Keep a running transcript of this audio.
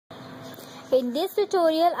In this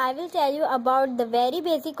tutorial, I will tell you about the very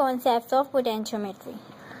basic concepts of potentiometry.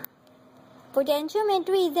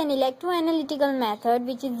 Potentiometry is an electroanalytical method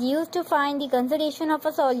which is used to find the concentration of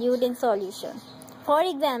a solute in solution. For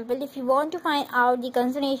example, if you want to find out the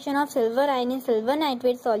concentration of silver ion in silver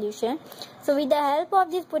nitrate solution, so with the help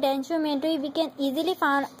of this potentiometry, we can easily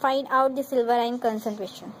find out the silver ion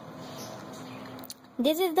concentration.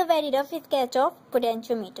 This is the very rough sketch of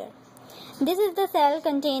potentiometer. This is the cell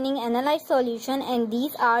containing analyzed solution, and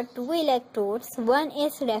these are two electrodes. One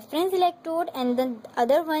is reference electrode and the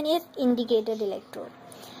other one is indicator electrode.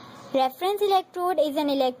 Reference electrode is an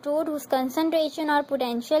electrode whose concentration or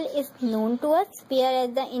potential is known to us, whereas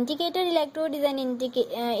the indicator electrode is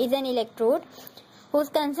an electrode whose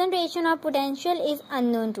concentration or potential is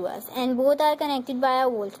unknown to us, and both are connected by a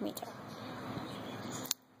voltmeter.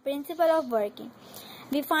 Principle of working.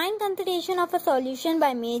 We find concentration of a solution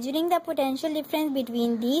by measuring the potential difference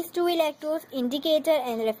between these two electrodes, indicator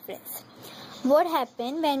and reference. What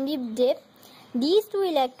happens when we dip these two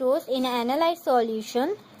electrodes in an analyzed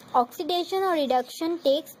solution? Oxidation or reduction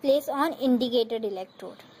takes place on indicator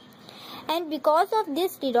electrode. And because of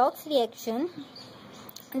this redox reaction,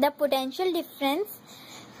 the potential difference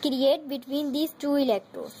created between these two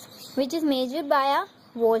electrodes, which is measured by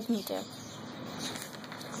a voltmeter.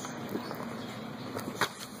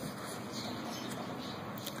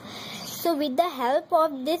 So with the help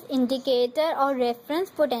of this indicator or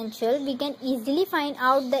reference potential, we can easily find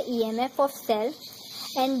out the EMF of cell,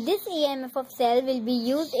 and this EMF of cell will be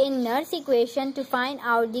used in Nernst equation to find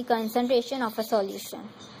out the concentration of a solution.